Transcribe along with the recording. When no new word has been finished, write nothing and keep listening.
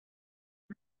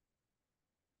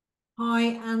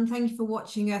Hi, and thank you for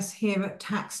watching us here at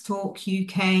Tax Talk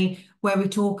UK, where we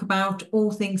talk about all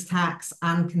things tax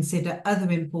and consider other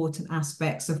important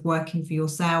aspects of working for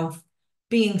yourself,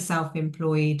 being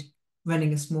self-employed,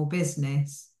 running a small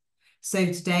business. So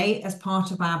today, as part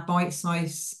of our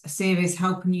bite-sized series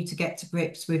helping you to get to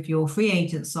grips with your free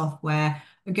agent software,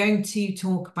 we're going to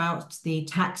talk about the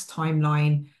tax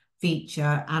timeline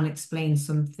feature and explain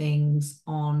some things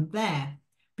on there.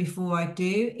 Before I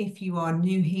do, if you are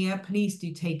new here, please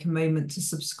do take a moment to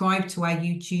subscribe to our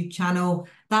YouTube channel.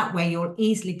 That way you'll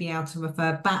easily be able to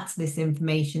refer back to this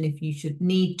information if you should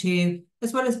need to,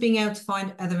 as well as being able to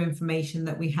find other information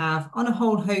that we have on a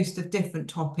whole host of different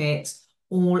topics,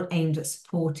 all aimed at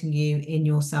supporting you in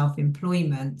your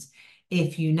self-employment.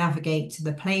 If you navigate to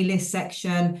the playlist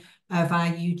section of our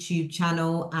YouTube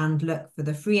channel and look for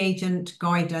the free agent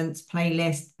guidance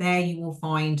playlist, there you will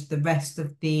find the rest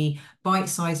of the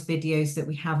bite-sized videos that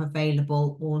we have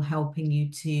available, all helping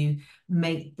you to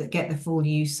get the full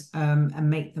use and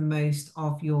make the most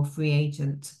of your free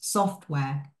agent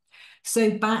software.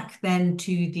 So back then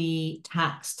to the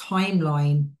tax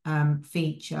timeline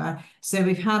feature. So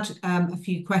we've had a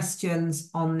few questions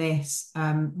on this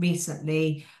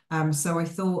recently. So I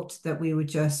thought that we would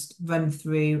just run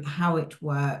through how it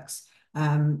works,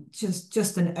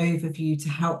 just an overview to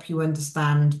help you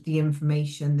understand the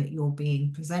information that you're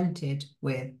being presented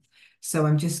with. So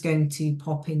I'm just going to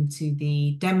pop into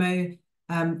the demo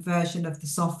version of the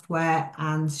software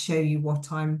and show you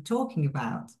what I'm talking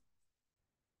about.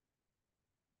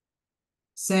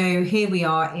 So here we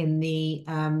are in the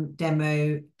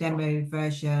demo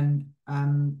version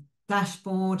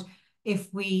dashboard.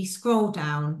 If we scroll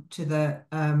down to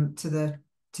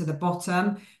the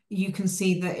bottom, you can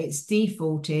see that it's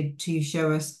defaulted to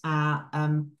show us our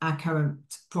current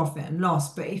profit and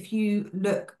loss. But if you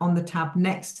look on the tab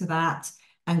next to that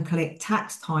and click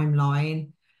tax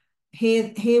timeline,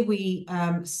 here we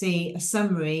see a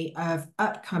summary of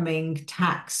upcoming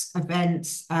tax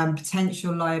events,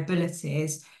 potential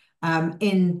liabilities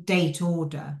in date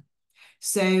order.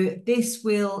 So this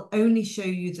will only show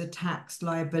you the tax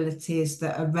liabilities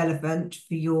that are relevant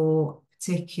for your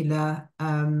particular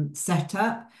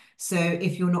setup. So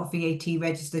if you're not VAT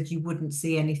registered, you wouldn't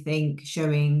see anything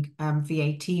showing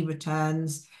VAT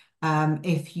returns.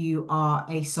 If you are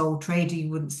a sole trader,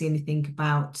 you wouldn't see anything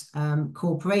about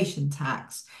corporation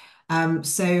tax.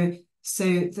 So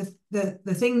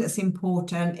the thing that's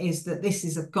important is that this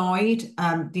is a guide.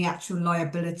 The actual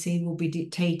liability will be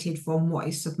dictated from what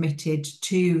is submitted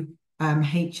to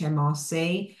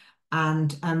HMRC,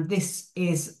 and this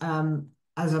is,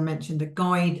 as I mentioned, a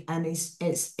guide, and it's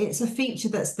a feature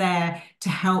that's there to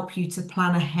help you to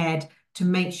plan ahead to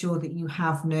make sure that you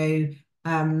have no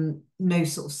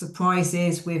sort of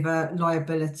surprises with a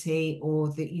liability,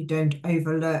 or that you don't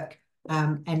overlook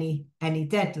any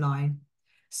deadline.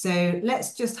 So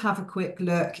let's just have a quick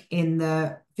look in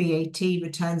the VAT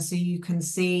return. So you can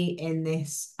see in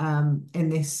this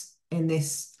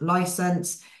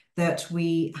license that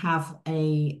we have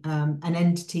an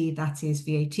entity that is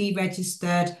VAT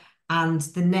registered, and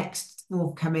the next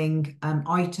forthcoming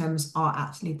items are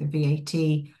actually the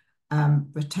VAT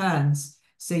returns.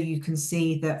 So you can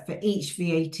see that for each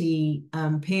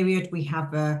VAT period, we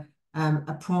have a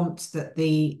prompt that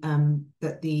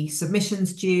the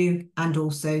submission's due, and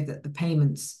also that the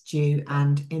payment's due.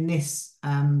 And in this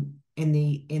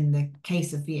in the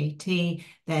case of VAT,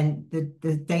 then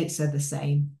the dates are the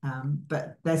same,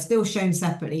 but they're still shown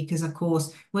separately because, of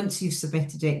course, once you've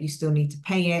submitted it, you still need to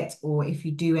pay it, or if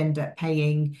you do end up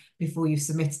paying before you've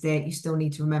submitted it, you still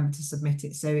need to remember to submit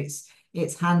it. So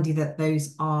it's handy that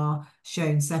those are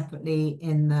shown separately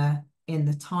in the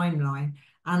timeline.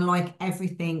 And like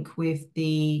everything with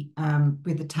the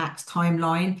tax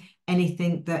timeline,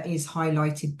 anything that is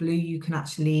highlighted blue, you can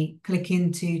actually click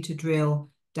into to drill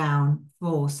down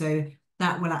for. So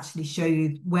that will actually show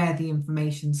you where the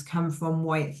information's come from,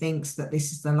 why it thinks that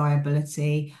this is the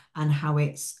liability, and how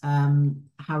it's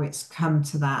come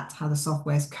to that, how the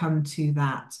software's come to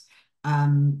that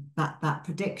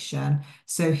prediction.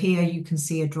 So here you can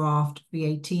see a draft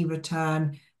VAT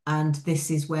return, and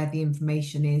this is where the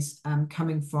information is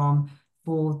coming from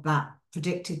for that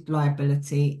predicted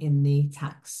liability in the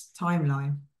tax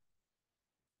timeline.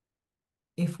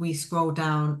 If we scroll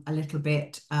down a little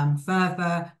bit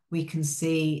further, we can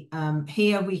see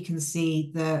here we can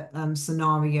see the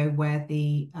scenario where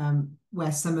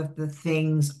where some of the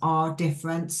things are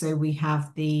different. So we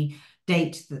have the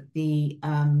date that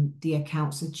the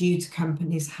accounts are due to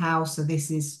Companies House. So this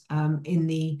is in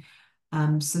the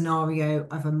scenario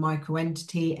of a micro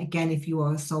entity. Again, if you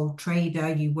are a sole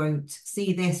trader, you won't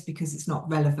see this because it's not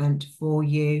relevant for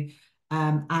you.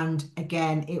 And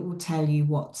again, it will tell you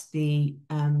what the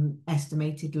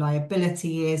estimated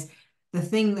liability is. The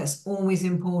thing that's always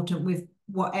important with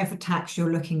whatever tax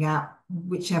you're looking at,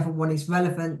 whichever one is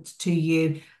relevant to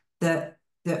you, that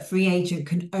Freeagent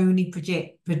can only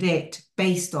predict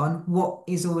based on what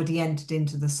is already entered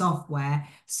into the software.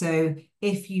 So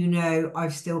if you know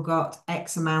I've still got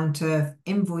X amount of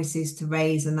invoices to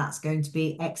raise and that's going to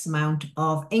be X amount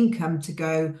of income to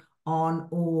go on,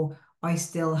 or I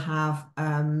still have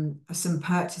some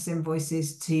purchase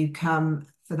invoices to come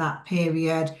for that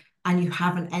period, and you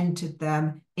haven't entered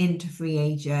them into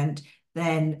Freeagent,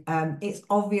 then it's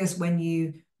obvious when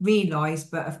you realise,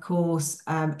 but of course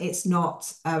it's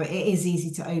not. It is easy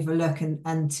to overlook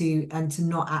and to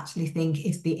not actually think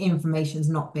if the information's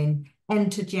not been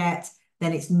entered yet,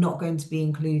 then it's not going to be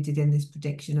included in this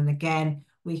prediction. And again,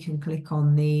 we can click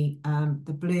on the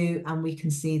blue and we can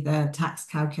see the tax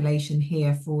calculation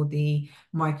here for the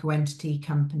microentity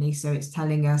company. So it's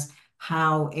telling us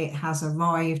how it has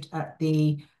arrived at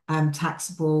the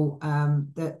taxable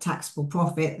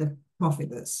profit, the profit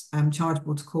that's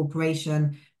chargeable to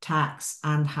corporation tax,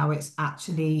 and how it's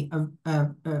actually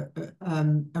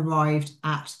arrived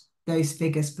at those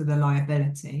figures for the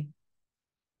liability.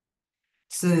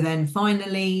 So then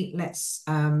finally, let's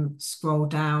scroll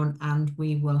down and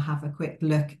we will have a quick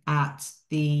look at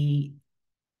the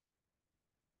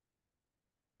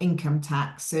income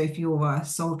tax. So if you're a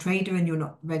sole trader and you're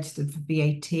not registered for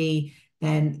VAT,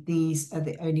 then these are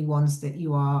the only ones that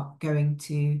you are going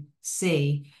to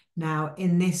see. Now,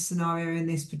 in this scenario, in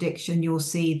this prediction, you'll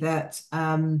see that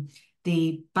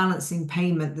the balancing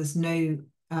payment, there's no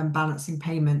balancing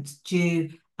payment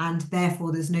due, and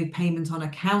therefore there's no payment on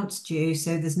accounts due.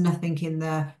 So there's nothing in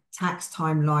the tax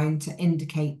timeline to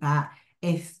indicate that.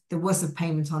 If there was a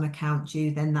payment on account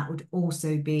due, then that would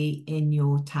also be in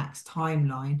your tax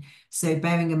timeline. So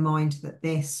bearing in mind that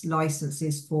this license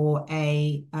is for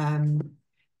a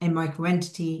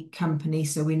microentity company,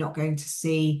 so we're not going to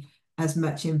see as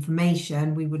much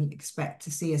information. We wouldn't expect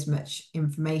to see as much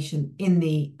information in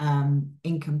the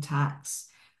income tax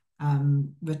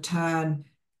return.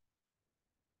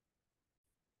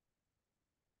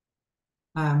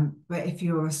 But if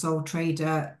you're a sole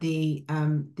trader, the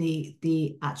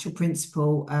actual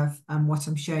principle of what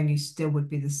I'm showing you still would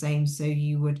be the same. So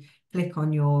you would click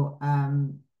on your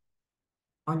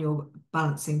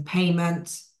balancing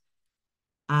payment,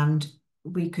 and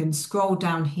we can scroll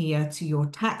down here to your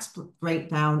tax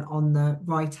breakdown on the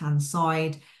right-hand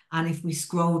side. And if we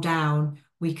scroll down,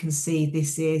 we can see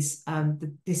this is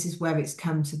where it's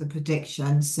come to the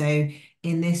prediction. So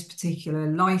in this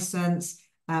particular license,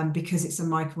 because it's a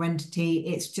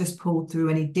microentity, it's just pulled through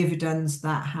any dividends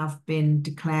that have been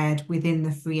declared within the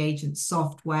Freeagent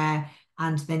software,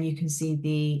 and then you can see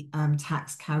the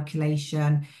tax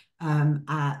calculation.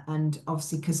 And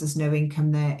obviously, because there's no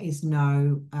income, there is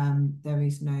no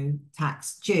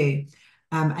tax due.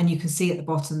 And you can see at the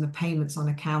bottom the payments on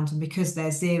account, and because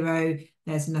they're zero,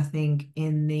 there's nothing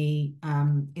in the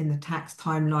tax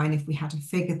timeline. If we had a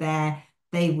figure there,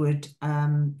 they would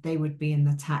be in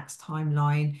the tax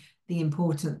timeline. The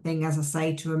important thing, as I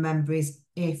say, to remember is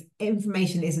if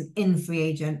information isn't in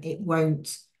Freeagent, it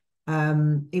won't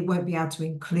be able to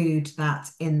include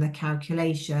that in the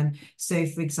calculation. So,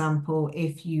 for example,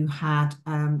 if you had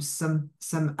some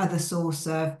other source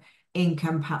of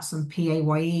income, perhaps some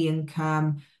PAYE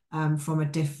income from a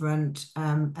different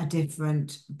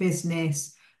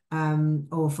business,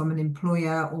 or from an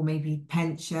employer, or maybe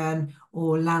pension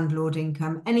or landlord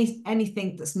income,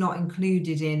 anything that's not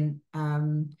included in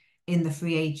the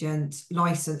Freeagent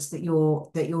license that you're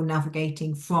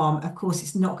navigating from, of course,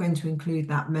 it's not going to include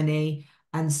that money.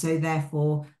 And so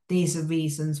therefore, these are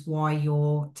reasons why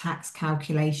your tax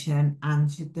calculation and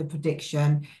the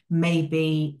prediction may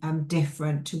be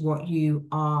different to what you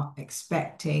are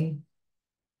expecting.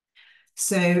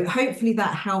 So hopefully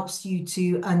that helps you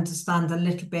to understand a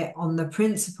little bit on the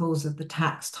principles of the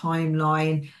tax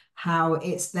timeline, how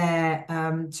it's there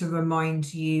to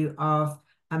remind you of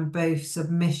both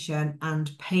submission and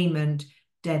payment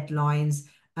deadlines.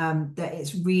 That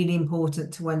it's really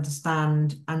important to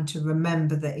understand and to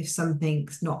remember that if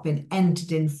something's not been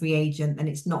entered in Freeagent, then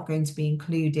it's not going to be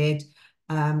included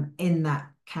in that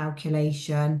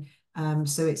calculation.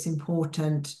 So it's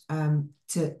important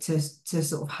to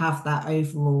sort of have that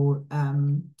overall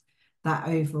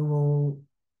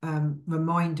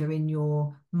reminder in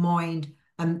your mind.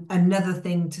 Another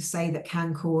thing to say that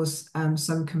can cause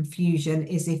some confusion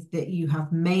is if that you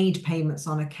have made payments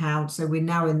on account. So we're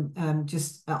now in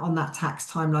just on that tax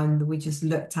timeline that we just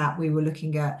looked at. We were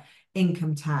looking at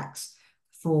income tax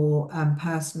for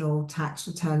personal tax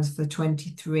returns for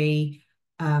 23,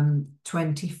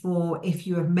 24. If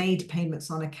you have made payments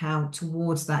on account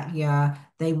towards that year,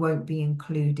 they won't be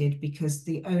included, because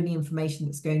the only information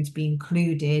that's going to be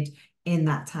included in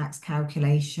that tax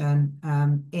calculation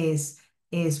is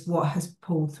what has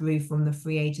pulled through from the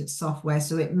Freeagent software.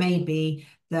 So it may be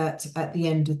that at the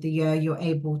end of the year, you're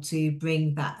able to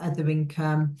bring that other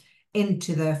income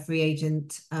into the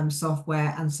Freeagent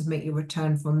software and submit your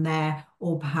return from there,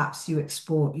 or perhaps you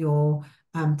export your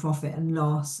profit and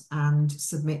loss and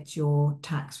submit your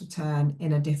tax return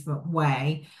in a different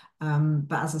way.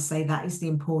 But as I say, that is the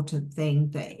important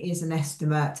thing, that it is an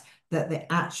estimate, that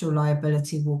the actual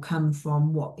liability will come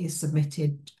from what is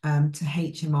submitted to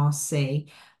HMRC.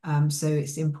 So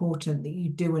it's important that you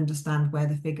do understand where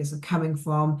the figures are coming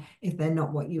from. If they're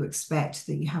not what you expect,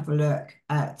 that you have a look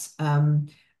at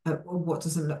what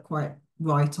doesn't look quite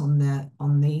right on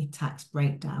the tax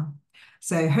breakdown.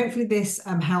 So hopefully this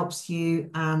helps you.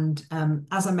 And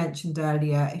as I mentioned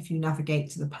earlier, if you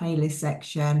navigate to the playlist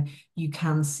section, you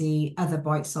can see other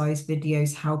bite-sized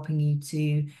videos helping you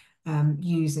to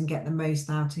use and get the most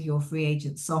out of your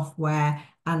Freeagent software.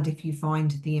 And if you find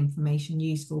the information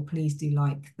useful, please do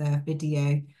like the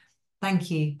video. Thank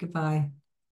you. Goodbye.